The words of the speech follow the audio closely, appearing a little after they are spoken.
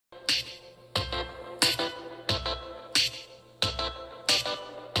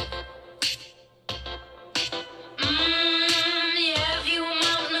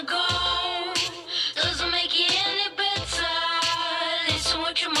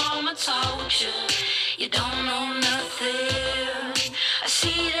wanna talk with you. You don't know nothing. I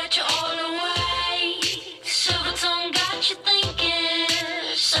see that you're all away. Silver tongue got you thinking.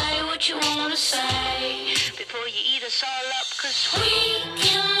 Say what you wanna say before you eat us all up, 'cause we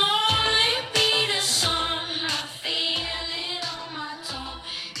can only be the sun. I feel it on my tongue,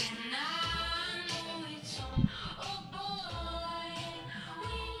 and I know it's on. Oh boy,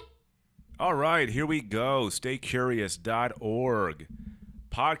 All right, here we go. StayCurious.org.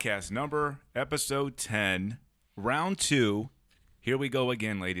 Podcast number, episode 10, round 2. Here we go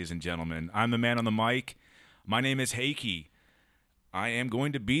again, ladies and gentlemen. I'm the man on the mic. My name is Heike. I am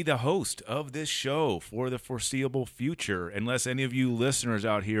going to be the host of this show for the foreseeable future, unless any of you listeners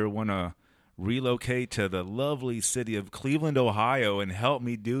out here want to relocate to the lovely city of Cleveland, Ohio, and help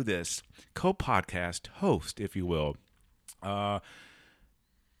me do this. Co-podcast host, if you will. You'll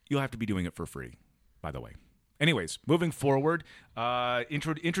have to be doing it for free, by the way. Anyways, moving forward,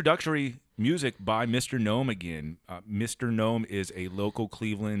 introductory music by Mr. Gnome again. Mr. Gnome is a local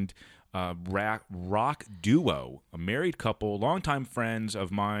Cleveland rock duo, a married couple, longtime friends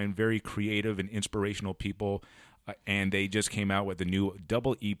of mine, very creative and inspirational people, and they just came out with a new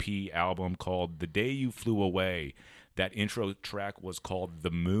double EP album called The Day You Flew Away. That intro track was called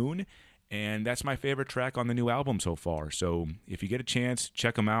The Moon, and that's my favorite track on the new album so far. So if you get a chance,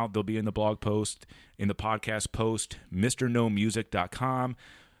 check them out. They'll be in the blog post, in the podcast post, MrGnomeMusic.com.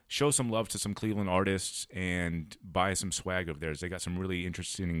 Show some love to some Cleveland artists and buy some swag of theirs. They got some really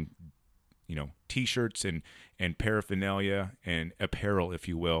interesting, T-shirts and paraphernalia and apparel, if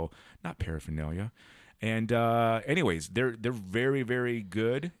you will. Not paraphernalia. And anyways, they're very, very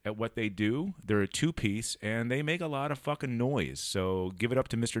good at what they do. They're a two-piece, and they make a lot of fucking noise. So give it up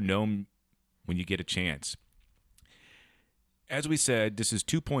to Mr. Gnome when you get a chance. As we said, this is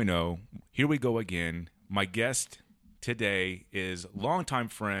 2.0. Here we go again. My guest today is longtime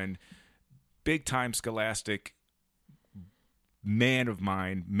friend, big-time scholastic man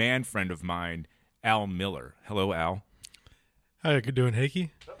friend of mine, Al Miller. Hello, Al. How you doing,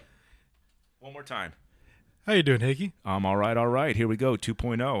 Heike? One more time. How you doing, Heike? I'm all right. Here we go,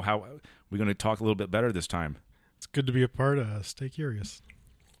 2.0. How we're going to talk a little bit better this time. It's good to be a part of Stay Curious.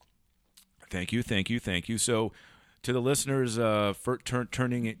 Thank you. So, to the listeners for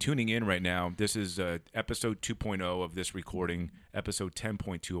tuning in right now, this is episode 2.0 of this recording, episode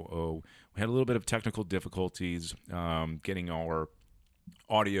 10.20. We had a little bit of technical difficulties getting our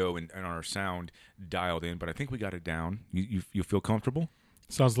audio and our sound dialed in, but I think we got it down. You feel comfortable?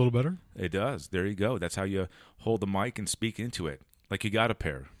 Sounds a little better. It does. There you go. That's how you hold the mic and speak into it, like you got a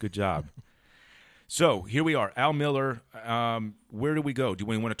pair. Good job. So here we are, Al Miller. Where do we go? Do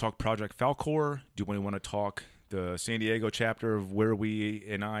we want to talk Project Falkor? Do we want to talk the San Diego chapter of where you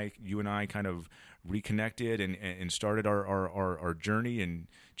and I kind of reconnected and started our journey and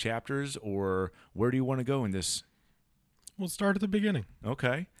chapters? Or where do you want to go in this? We'll start at the beginning.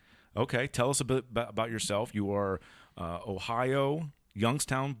 Okay. Tell us a bit about yourself. You are Ohio,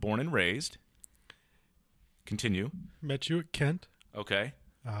 Youngstown, born and raised. Continue. Met you at Kent. Okay.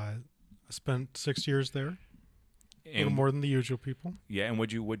 I spent 6 years there. A little more than the usual people. Yeah,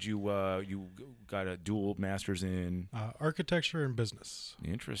 and you got a dual master's in architecture and business.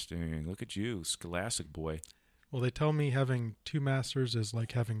 Interesting. Look at you, scholastic boy. Well, they tell me having 2 masters is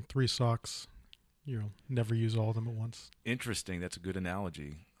like having 3 socks. You'll never use all of them at once. Interesting. That's a good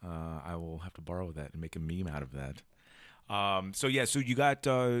analogy. I will have to borrow that and make a meme out of that. So you got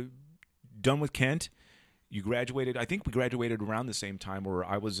done with Kent. You graduated. I think we graduated around the same time, or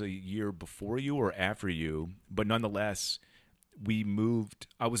I was a year before you or after you. But nonetheless, we moved.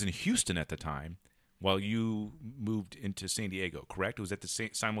 I was in Houston at the time, while you moved into San Diego. Correct? Was that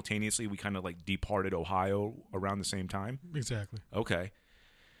simultaneously? We kind of like departed Ohio around the same time. Exactly. Okay.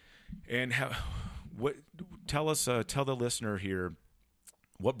 And tell the listener here,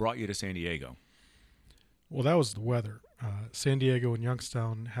 what brought you to San Diego? Well, that was the weather. San Diego and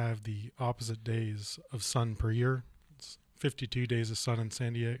Youngstown have the opposite days of sun per year. It's 52 days of sun in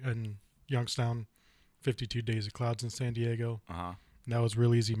San Diego and Youngstown, 52 days of clouds in San Diego. Uh-huh. And that was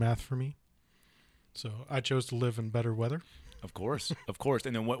real easy math for me. So I chose to live in better weather. Of course.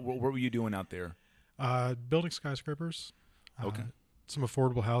 And then what were you doing out there? Building skyscrapers. Okay. Some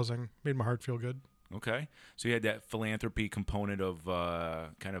affordable housing. Made my heart feel good. Okay. So you had that philanthropy component of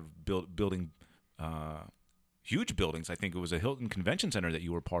kind of building huge buildings. I think it was a Hilton Convention Center that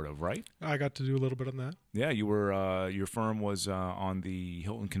you were part of, right? I got to do a little bit on that. Yeah, you were. Your firm was on the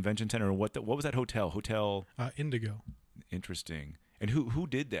Hilton Convention Center. What was that hotel? Indigo. Interesting. And who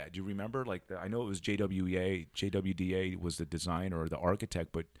did that? Do you remember? I know it was JWDA was the designer or the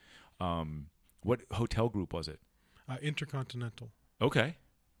architect, but what hotel group was it? Intercontinental. Okay.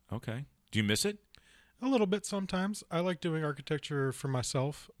 Okay. Do you miss it? A little bit sometimes. I like doing architecture for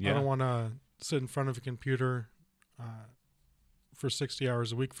myself. Yeah. I don't want to sit in front of a computer for 60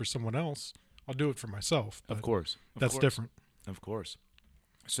 hours a week for someone else. I'll do it for myself. Of course. That's different. Of course.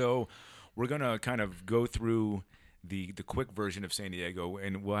 So we're going to kind of go through the quick version of San Diego,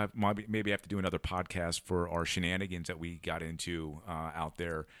 and we'll have maybe have to do another podcast for our shenanigans that we got into out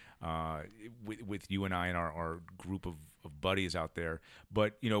there with you and I and our group of buddies out there.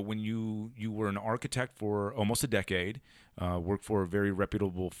 But when you were an architect for almost a decade, worked for a very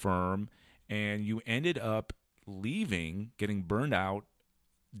reputable firm, and you ended up leaving, getting burned out,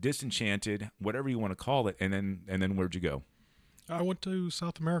 disenchanted, whatever you want to call it, and then where'd you go? I went to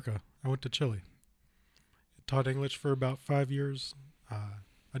South America. I went to Chile. Taught English for about 5 years.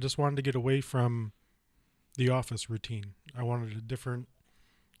 I just wanted to get away from the office routine. I wanted a different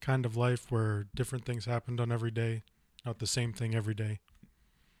kind of life where different things happened on every day, not the same thing every day.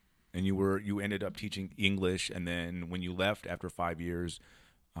 And you ended up teaching English, and then when you left after 5 years,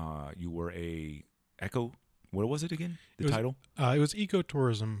 you were a eco. What was it again? Title? It was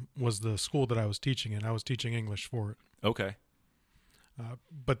ecotourism was the school that I was teaching in. I was teaching English for it. Okay.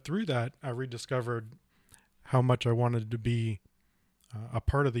 But through that, I rediscovered how much I wanted to be a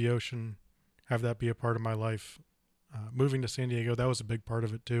part of the ocean, have that be a part of my life. Moving to San Diego, that was a big part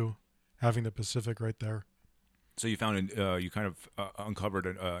of it too, having the Pacific right there. So you found you kind of uncovered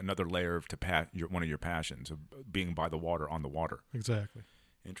another layer to one of your passions of being by the water, on the water. Exactly.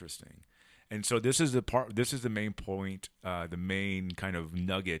 Interesting. And so this is the main point, the main kind of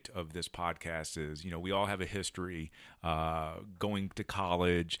nugget of this podcast is, we all have a history, going to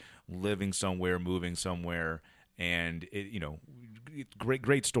college, living somewhere, moving somewhere, and it's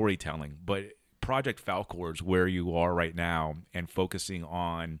great storytelling. But Project Falkor is where you are right now and focusing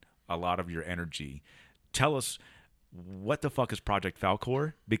on a lot of your energy. Tell us, what the fuck is Project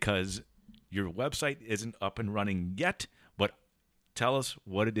Falkor? Because your website isn't up and running yet, but tell us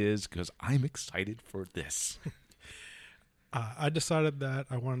what it is, because I'm excited for this. I decided that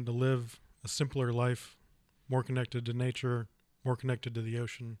I wanted to live a simpler life, more connected to nature, more connected to the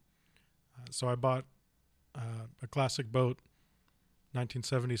ocean. So I bought a classic boat,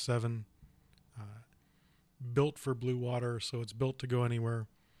 1977, built for blue water, so it's built to go anywhere.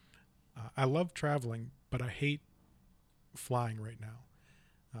 I love traveling, but I hate flying right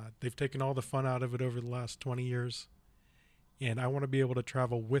now. They've taken all the fun out of it over the last 20 years. And I want to be able to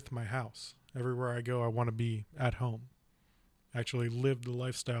travel with my house. Everywhere I go, I want to be at home. Actually live the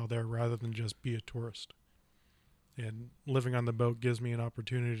lifestyle there rather than just be a tourist. And living on the boat gives me an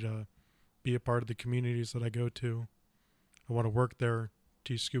opportunity to be a part of the communities that I go to. I want to work there,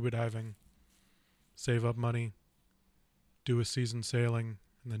 teach scuba diving, save up money, do a season sailing,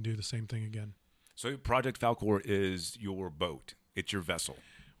 and then do the same thing again. So Project Falkor is your boat. It's your vessel.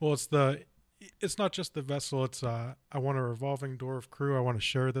 Well, it's not just the vessel. It's I want a revolving door of crew. I want to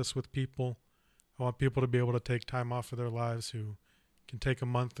share this with people. I want people to be able to take time off of their lives who can take a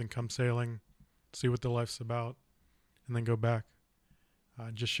month and come sailing, see what the life's about, and then go back.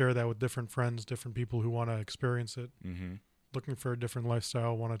 Just share that with different friends, different people who want to experience it. Mm-hmm. Looking for a different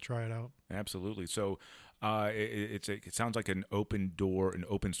lifestyle, want to try it out. Absolutely. So it sounds like an open door, an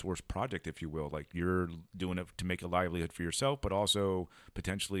open source project, if you will. Like you're doing it to make a livelihood for yourself, but also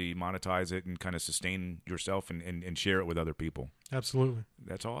potentially monetize it and kind of sustain yourself and share it with other people. Absolutely.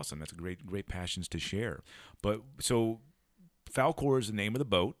 That's awesome. That's a great passions to share. But so Falkor is the name of the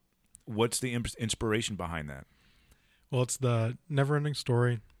boat. What's the inspiration behind that? Well, it's the never-ending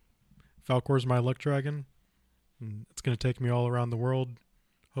story. Falkor is my luck dragon. And it's going to take me all around the world.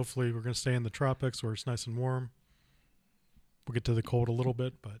 Hopefully, we're going to stay in the tropics where it's nice and warm. We'll get to the cold a little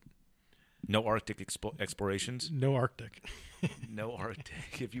bit, but... No Arctic explorations? No Arctic. No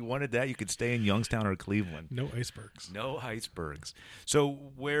Arctic. If you wanted that, you could stay in Youngstown or Cleveland. No icebergs. No icebergs.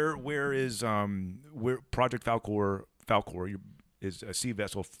 So where is Project Falkor is a sea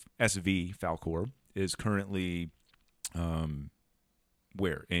vessel, SV Falkor, is currently...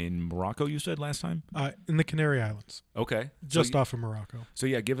 where? In Morocco, you said last time? In the Canary Islands. Okay. Just off of Morocco. So,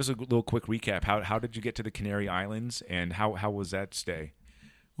 yeah, give us a little quick recap. How did you get to the Canary Islands, and how was that stay?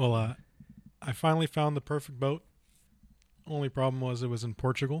 Well, I finally found the perfect boat. Only problem was it was in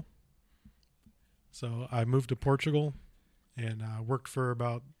Portugal. So I moved to Portugal and worked for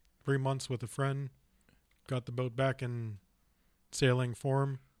about 3 months with a friend. Got the boat back in sailing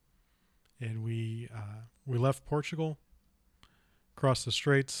form. And we left Portugal, crossed the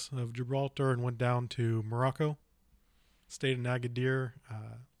Straits of Gibraltar, and went down to Morocco. Stayed in Agadir.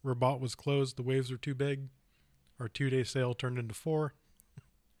 Rabat was closed. The waves were too big. Our 2-day sail turned into 4.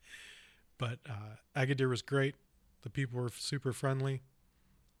 But Agadir was great. The people were super friendly.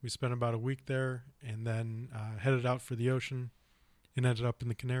 We spent about a week there and then headed out for the ocean and ended up in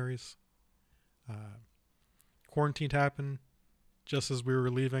the Canaries. Quarantine happened just as we were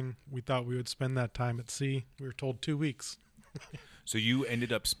leaving. We thought we would spend that time at sea. We were told 2 weeks. So you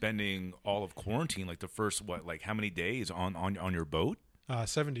ended up spending all of quarantine, like the first, how many days on your boat?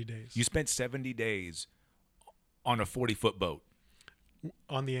 70 days. You spent 70 days on a 40-foot boat.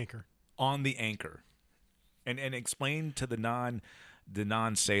 On the anchor. On the anchor. And explain to the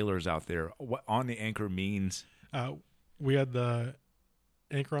non-sailors out there what on the anchor means. We had the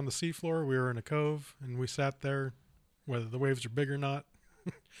anchor on the seafloor. We were in a cove, and we sat there, whether the waves are big or not.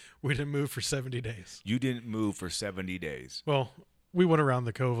 We didn't move for 70 days. You didn't move for 70 days. Well, we went around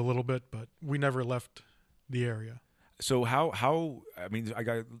the cove a little bit, but we never left the area. So how I mean, I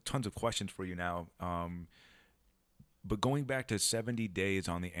got tons of questions for you now. But going back to 70 days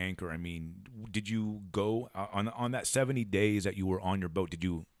on the anchor, I mean, did you go on that 70 days that you were on your boat? Did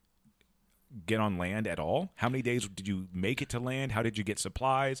you get on land at all? How many days did you make it to land? How did you get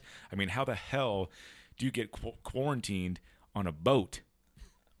supplies? I mean, how the hell do you get quarantined on a boat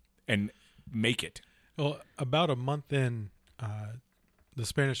and make it? Well, about a month in, the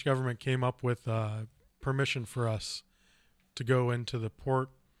Spanish government came up with permission for us to go into the port,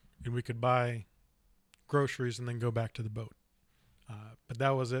 and we could buy groceries and then go back to the boat. But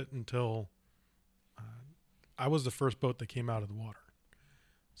that was it until I was the first boat that came out of the water.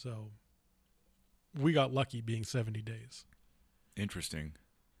 So we got lucky being 70 days. Interesting.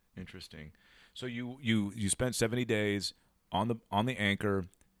 So you spent 70 days on the anchor,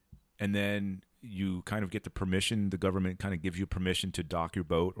 and then you kind of get the permission. The government kind of gives you permission to dock your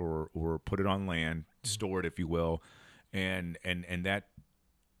boat or put it on land, store it, if you will, and that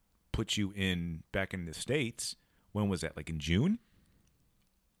puts you back in the States. When was that? Like in June?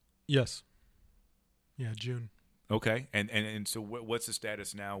 Yes. Yeah, June. Okay, and so what's the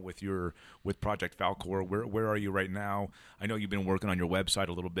status now with Project Falkor? Where are you right now? I know you've been working on your website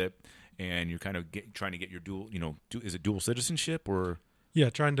a little bit, and you're kind of trying to get your dual, is it dual citizenship or? Yeah,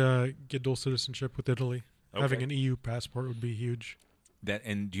 trying to get dual citizenship with Italy. Okay. Having an EU passport would be huge.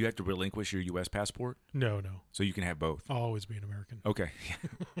 And do you have to relinquish your U.S. passport? No. So you can have both. I'll always be an American. Okay.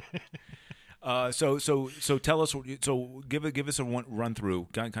 So tell us. So give us a run through.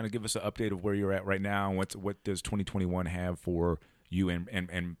 Kind of give us an update of where you're at right now. What does 2021 have for you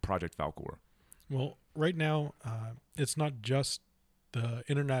and Project Falkor? Well, right now, it's not just the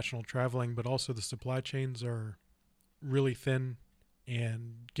international traveling, but also the supply chains are really thin,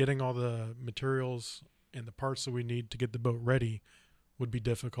 and getting all the materials and the parts that we need to get the boat ready would be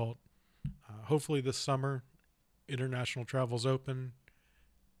difficult. Hopefully this summer, international travel's open,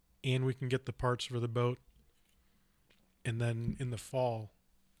 and we can get the parts for the boat. And then in the fall,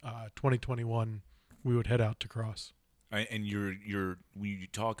 2021, we would head out to cross. And when you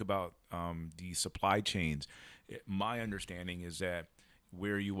talk about the supply chains, my understanding is that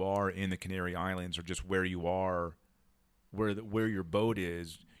where you are in the Canary Islands, or just where you are, where your boat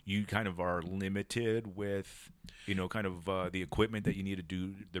is, you kind of are limited with, the equipment that you need to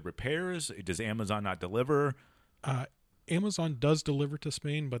do the repairs. Does Amazon not deliver? Amazon does deliver to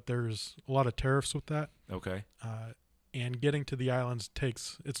Spain, but there's a lot of tariffs with that. Okay. And getting to the islands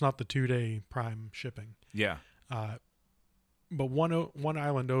it's not the 2-day prime shipping. Yeah. But one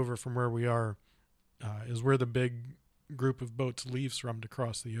island over from where we are is where the big group of boats leaves from to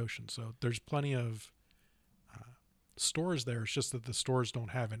cross the ocean. So there's plenty of stores there. It's just that the stores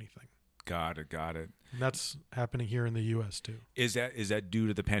don't have anything. Got it. And that's happening here in the U.S. too. Is that due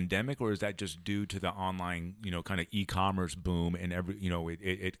to the pandemic, or is that just due to the online, kind of e-commerce boom and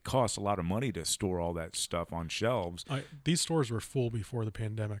it costs a lot of money to store all that stuff on shelves? These stores were full before the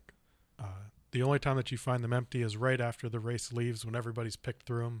pandemic. The only time that you find them empty is right after the race leaves, when everybody's picked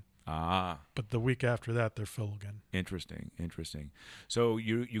through them. But the week after that, they're full again. Interesting. So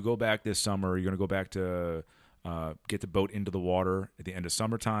you go back this summer. You're going to go back to get the boat into the water at the end of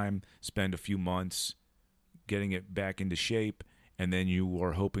summertime, spend a few months getting it back into shape, and then you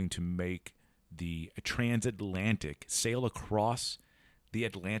are hoping to make the transatlantic, sail across the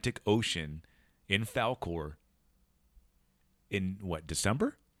Atlantic Ocean in Falkor in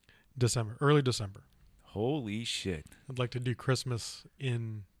December? Early December. Holy shit. I'd like to do Christmas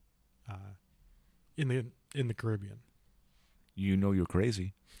in the Caribbean. You're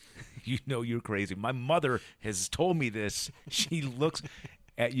crazy. You're crazy. My mother has told me this. She looks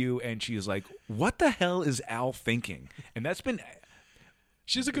at you and she's like, what the hell is Al thinking? And that's been...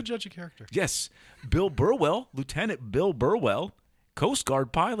 She's a good judge of character. Yes. Bill Burwell, Lieutenant Bill Burwell, Coast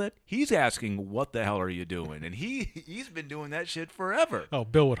Guard pilot, he's asking, what the hell are you doing? And he's been doing that shit forever. Oh,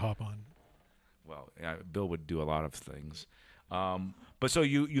 Bill would hop on. Well, yeah, Bill would do a lot of things. But so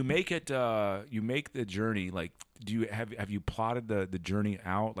you make it you make the journey. Like, do you have you plotted the journey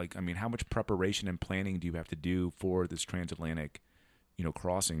out? Like, I mean, how much preparation and planning do you have to do for this transatlantic,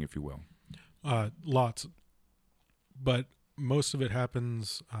 crossing, if you will? Lots, but most of it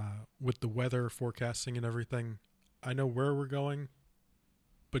happens with the weather forecasting and everything. I know where we're going,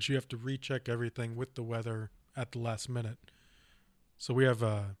 but you have to recheck everything with the weather at the last minute. So we have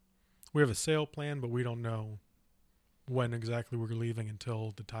a sail plan, but we don't know when exactly we're leaving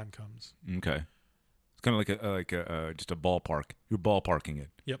until the time comes. Okay, it's kind of like just a ballpark. You're ballparking it.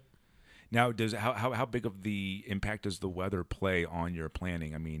 Yep. Now, how big of the impact does the weather play on your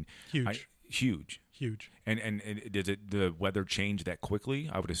planning? I mean, Huge. Huge. And does the weather change that quickly?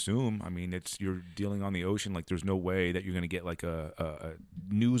 I would assume. I mean, you're dealing on the ocean. Like, there's no way that you're going to get like a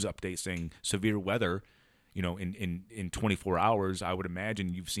news update saying severe weather, in 24 hours. I would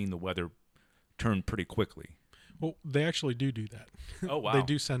imagine you've seen the weather turn pretty quickly. Well, they actually do that. Oh, wow. They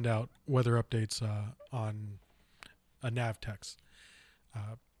do send out weather updates on a nav text.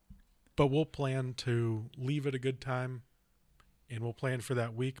 But we'll plan to leave at a good time, and we'll plan for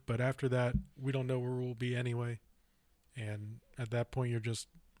that week. But after that, we don't know where we'll be anyway. And at that point, you're just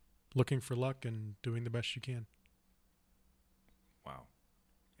looking for luck and doing the best you can. Wow.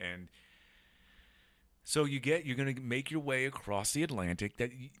 And so you're going to make your way across the Atlantic.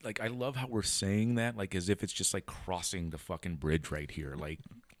 That, like, I love how we're saying that, like, as if it's just like crossing the fucking bridge right here. Like,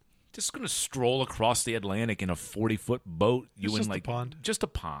 just going to stroll across the Atlantic in a 40-foot boat. It's just a pond. Just a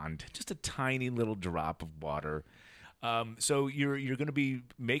pond. Just a tiny little drop of water. So you're going to be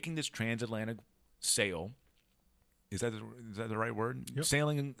making this transatlantic sail. Is that the right word? Yep.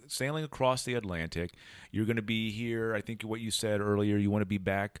 Sailing across the Atlantic. You're going to be here. I think what you said earlier. You want to be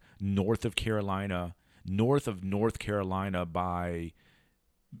back north of North Carolina by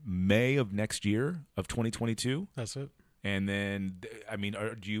May of next year of 2022. That's it. And then, I mean,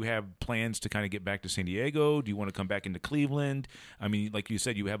 do you have plans to kind of get back to San Diego? Do you want to come back into Cleveland? I mean, like you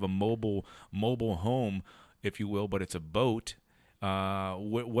said, you have a mobile home, if you will, but it's a boat.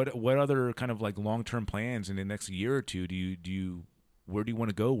 What other kind of like long-term plans in the next year or two where do you want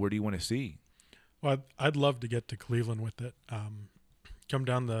to go? Where do you want to see? Well, I'd love to get to Cleveland with it. Come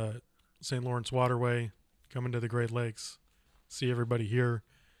down the St. Lawrence Waterway, come into the Great Lakes, see everybody here,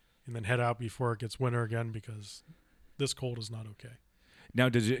 and then head out before it gets winter again, because this cold is not okay. Now,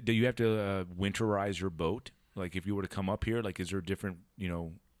 do you have to winterize your boat? Like, if you were to come up here, like, is there different,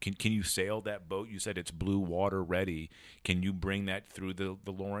 can you sail that boat? You said it's blue water ready. Can you bring that through the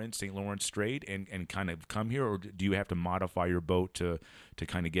St. Lawrence Strait and kind of come here? Or do you have to modify your boat to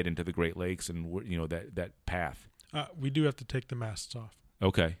kind of get into the Great Lakes and, that path? We do have to take the masts off.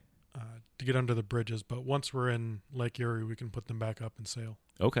 Okay. To get under the bridges, but once we're in Lake Erie, we can put them back up and sail.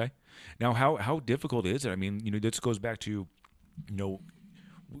 Okay. Now, how difficult is it? I mean, this goes back to,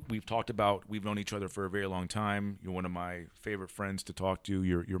 we've talked about, we've known each other for a very long time. You're one of my favorite friends to talk to.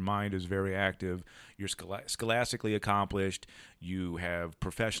 Your mind is very active. You're scholastically accomplished. You have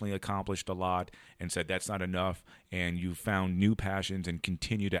professionally accomplished a lot, and said that's not enough. And you've found new passions and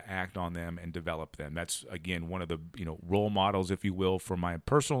continue to act on them and develop them. That's, again, one of the role models, if you will, for my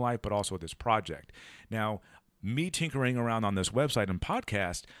personal life, but also this project. Now, me tinkering around on this website and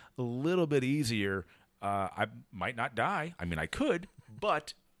podcast, a little bit easier. I might not die. I mean, I could,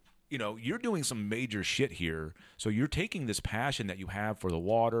 but you're doing some major shit here. So you're taking this passion that you have for the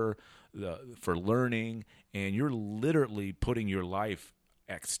water, for learning, and you're literally putting your life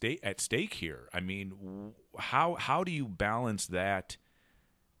at stake here. I mean, how do you balance that?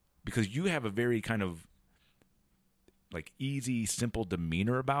 Because you have a very kind of like easy, simple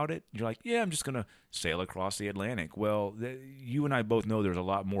demeanor about it. You're like, yeah, I'm just going to sail across the Atlantic. Well, you and I both know there's a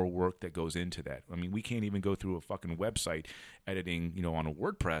lot more work that goes into that. I mean, we can't even go through a fucking website editing, on a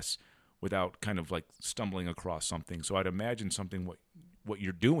WordPress without kind of like stumbling across something. So I'd imagine something what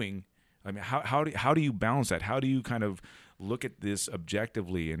you're doing. I mean, how do you balance that? How do you kind of look at this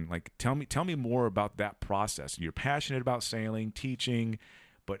objectively and like tell me more about that process? You're passionate about sailing, teaching,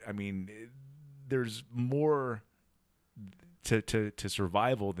 but I mean, there's more to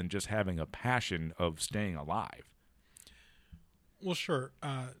survival than just having a passion of staying alive. Well, sure.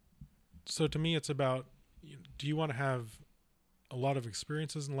 So to me, it's about, do you want to have a lot of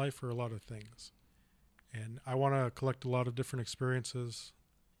experiences in life or a lot of things? And I want to collect a lot of different experiences,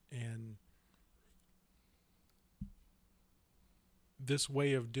 and this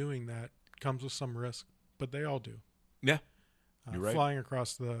way of doing that comes with some risk, but they all do. Yeah, you're right. Flying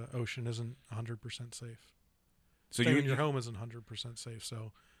across the ocean isn't 100% safe. So Staying in your home isn't 100% safe.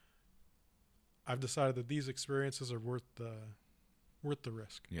 So I've decided that these experiences are worth the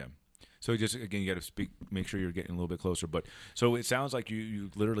risk. Yeah. So just again, you got to make sure you're getting a little bit closer. But so it sounds like you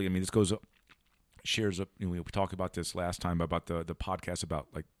literally. I mean, this goes up, shares up. We talked about this last time about the podcast about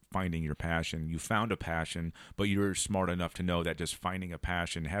like finding your passion. You found a passion, but you're smart enough to know that just finding a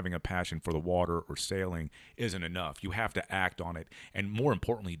passion, having a passion for the water or sailing isn't enough. You have to act on it, and more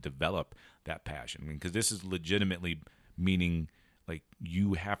importantly, develop that passion. I mean, because this is legitimately meaning like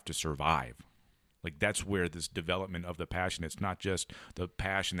you have to survive. Like that's where this development of the passion, it's not just the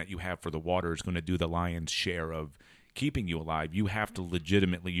passion that you have for the water is going to do the lion's share of keeping you alive. You have to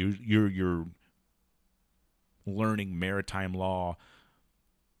legitimately, you're learning maritime law,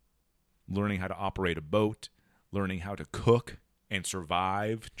 learning how to operate a boat, learning how to cook and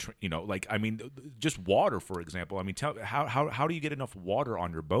survive, like, I mean, just water, for example. I mean, how do you get enough water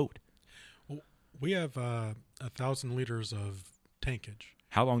on your boat? Well, we have 1,000 liters of tankage.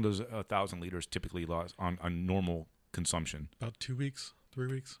 How long does 1,000 liters typically last on normal consumption? About 2 weeks, 3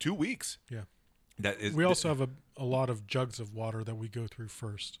 weeks. 2 weeks? Yeah. That is. We also have a lot of jugs of water that we go through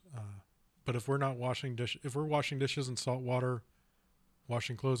first. But if we're not if we're washing dishes in salt water,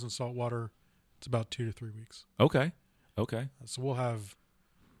 washing clothes in salt water, it's about 2 to 3 weeks. Okay. So we'll have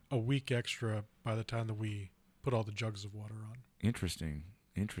a week extra by the time that we put all the jugs of water on. Interesting.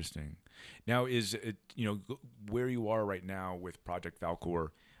 Now, is it, where you are right now with Project Falkor,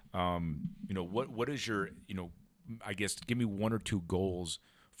 what is your, I guess, give me one or two goals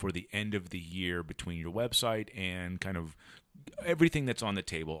for the end of the year between your website and kind of everything that's on the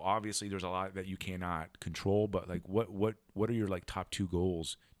table. Obviously, there's a lot that you cannot control, but like what are your like top two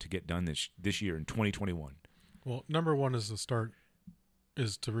goals to get done this year in 2021? Well, number one is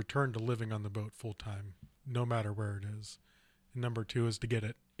to return to living on the boat full time, no matter where it is. And number two is to get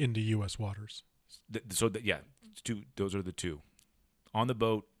it into U.S. waters. Those are the two. On the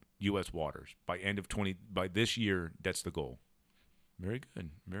boat, U.S. waters. By this year, that's the goal. Very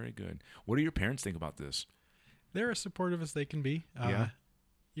good. What do your parents think about this? They're as supportive as they can be. Yeah.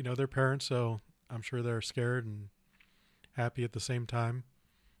 They're parents, so I'm sure they're scared and happy at the same time.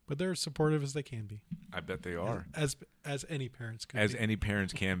 But they're as supportive as they can be. I bet they are. As any parents can be. As any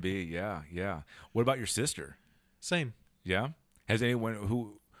parents can be, yeah. What about your sister? Same. Yeah?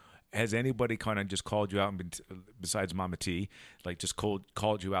 Has anybody kind of just called you out, besides Mama T, like just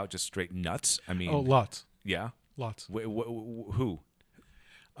called you out just straight nuts? I mean, lots. Yeah? Lots. Who?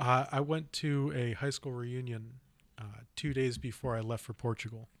 I went to a high school reunion 2 days before I left for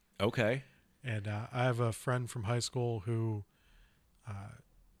Portugal. Okay. And I have a friend from high school who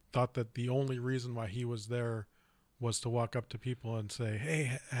thought that the only reason why he was there was to walk up to people and say,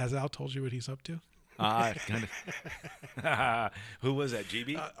 "Hey, has Al told you what he's up to?" Kind of. Who was that?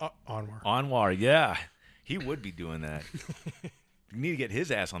 GB? Anwar. Anwar, yeah. He would be doing that. You need to get his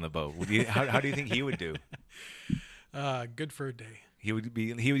ass on the boat. How do you think he would do? Good for a day. He would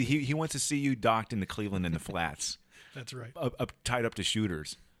be. He wants to see you docked into Cleveland in the flats. That's right. Tied up to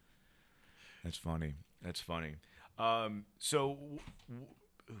shooters. That's funny. So,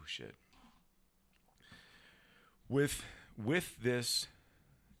 oh shit. With this,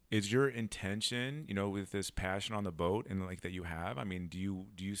 is your intention, with this passion on the boat and like that you have? I mean, do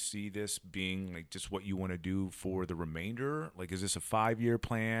you see this being like just what you want to do for the remainder? Like, is this a 5-year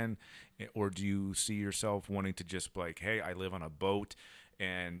plan, or do you see yourself wanting to just like, hey, I live on a boat,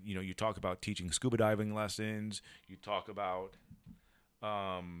 and you talk about teaching scuba diving lessons, you talk about,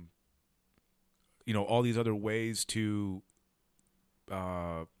 all these other ways to,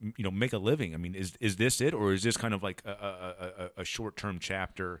 make a living. I mean, is this it, or is this kind of like a short-term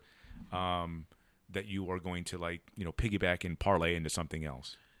chapter that you are going to like, piggyback and parlay into something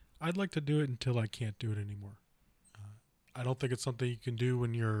else? I'd like to do it until I can't do it anymore. I don't think it's something you can do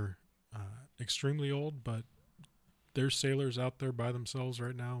when you're extremely old, but there's sailors out there by themselves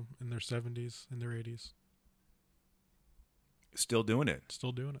right now in their 70s, in their 80s. Still doing it.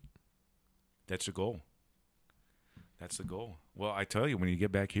 That's the goal. Well, I tell you, when you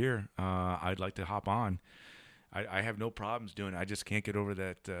get back here, I'd like to hop on. I have no problems doing it. I just can't get over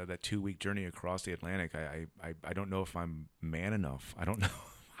that 2-week journey across the Atlantic. I don't know if I'm man enough. I don't know.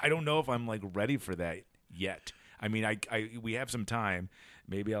 I don't know if I'm like ready for that yet. I mean, we have some time.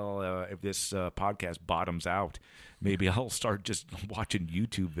 Maybe I'll if this podcast bottoms out, maybe I'll start just watching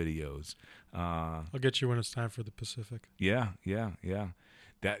YouTube videos. I'll get you when it's time for the Pacific. Yeah.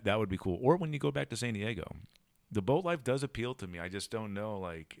 That would be cool. Or when you go back to San Diego. The boat life does appeal to me. I just don't know.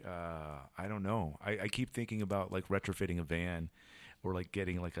 Like, I don't know. I keep thinking about like retrofitting a van, or like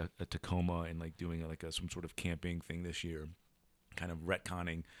getting like a Tacoma and like doing like some sort of camping thing this year. Kind of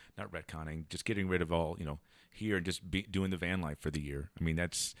just getting rid of all here and just doing the van life for the year. I mean,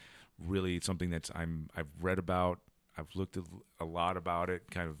 that's really something I've read about. I've looked at a lot about it,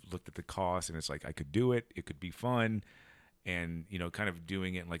 kind of looked at the cost, and it's like I could do it. It could be fun, and kind of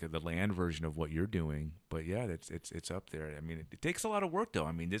doing it in like the land version of what you're doing. But yeah, it's up there. I mean, it takes a lot of work though.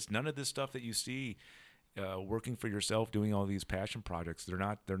 I mean, it's none of this stuff that you see working for yourself, doing all these passion projects. They're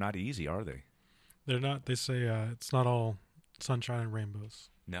not easy, are they? They're not. They say it's not all sunshine and rainbows.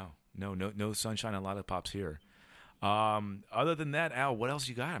 No sunshine and lollipops here. Other than that, Al, what else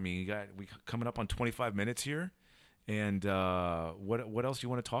you got? I mean, we coming up on 25 minutes here, and what else do you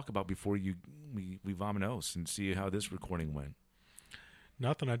want to talk about before we vamonos and see how this recording went?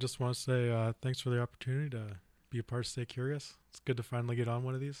 Nothing. I just want to say thanks for the opportunity to be a part of Stay Curious. It's good to finally get on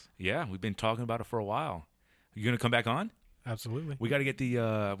one of these. Yeah, we've been talking about it for a while. You gonna come back on? Absolutely. We got to get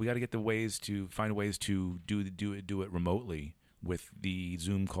the ways to find ways to do it remotely with the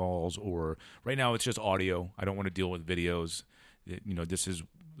Zoom calls, or right now it's just audio. I don't want to deal with videos. This is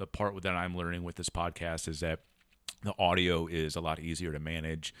the part that I'm learning with this podcast, is that the audio is a lot easier to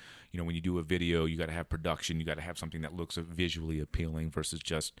manage. When you do a video, you got to have production. You got to have something that looks visually appealing versus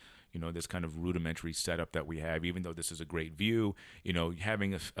just, this kind of rudimentary setup that we have. Even though this is a great view,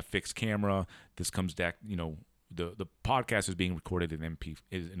 having a fixed camera, this comes back, the podcast is being recorded in in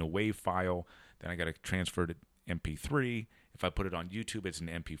a WAV file. Then I got to transfer to MP3. If I put it on YouTube, it's an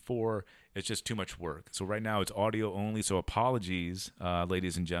MP4. It's just too much work. So right now it's audio only. So apologies,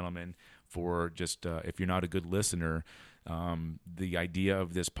 ladies and gentlemen, for just if you're not a good listener. The idea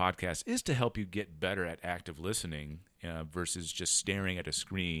of this podcast is to help you get better at active listening versus just staring at a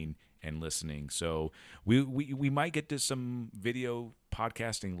screen and listening. So we might get to some video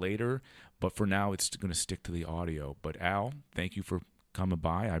podcasting later, but for now it's going to stick to the audio. But Al, thank you for coming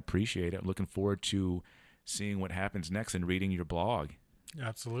by. I appreciate it. Looking forward to seeing what happens next and reading your blog.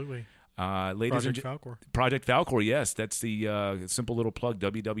 Absolutely. Ladies Project Falkor. Project Falkor, yes. That's the simple little plug,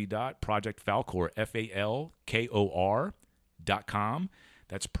 www.projectfalkor.com.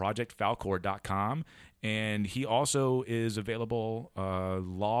 That's projectfalkor.com. And he also is available,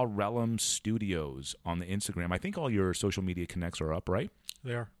 Law Realm Studios on the Instagram. I think all your social media connects are up, right?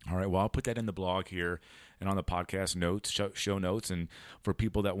 They are. All right. Well, I'll put that in the blog here and on the podcast notes, show notes. And for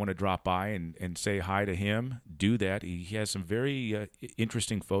people that want to drop by and say hi to him, do that. He has some very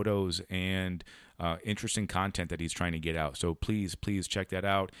interesting photos and interesting content that he's trying to get out. So please check that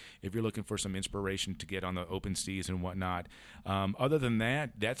out if you're looking for some inspiration to get on the open seas and whatnot. Other than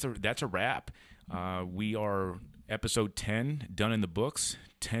that, that's a wrap. We are episode 10 done in the books,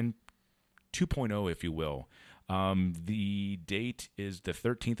 10 2.0, if you will. The date is the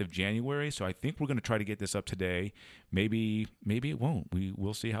 13th of January, so I think we're going to try to get this up today. Maybe it won't.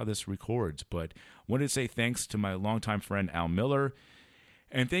 We'll see how this records. But I wanted to say thanks to my longtime friend Al Miller,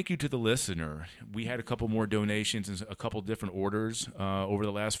 and thank you to the listener. We had a couple more donations and a couple different orders over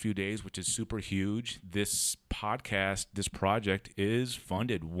the last few days, which is super huge. This podcast, this project is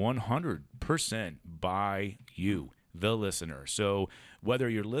funded 100% by you, the listener. So whether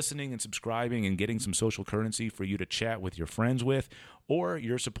you're listening and subscribing and getting some social currency for you to chat with your friends with, or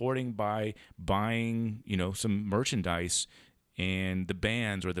you're supporting by buying, some merchandise and the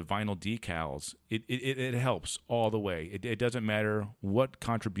bands or the vinyl decals, it helps all the way. It doesn't matter what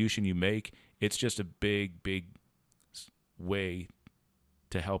contribution you make. It's just a big way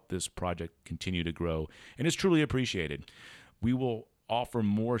to help this project continue to grow. And it's truly appreciated. We will offer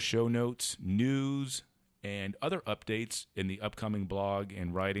more show notes, news, and other updates in the upcoming blog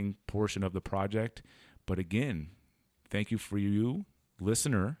and writing portion of the project. But again, thank you for you,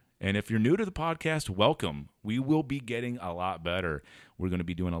 listener. And if you're new to the podcast, welcome. We will be getting a lot better. We're going to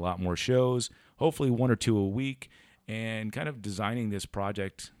be doing a lot more shows, hopefully 1 or 2 a week, and kind of designing this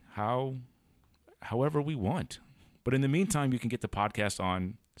project however we want. But in the meantime, you can get the podcast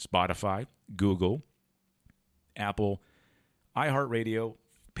on Spotify, Google, Apple, iHeartRadio,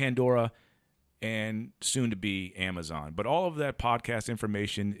 Pandora, and soon to be Amazon. But all of that podcast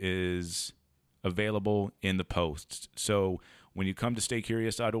information is available in the posts. So when you come to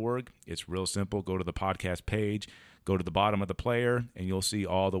staycurious.org, it's real simple. Go to the podcast page, go to the bottom of the player, and you'll see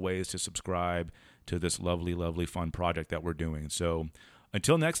all the ways to subscribe to this lovely, lovely, fun project that we're doing. So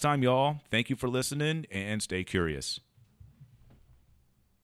until next time, y'all, thank you for listening and stay curious.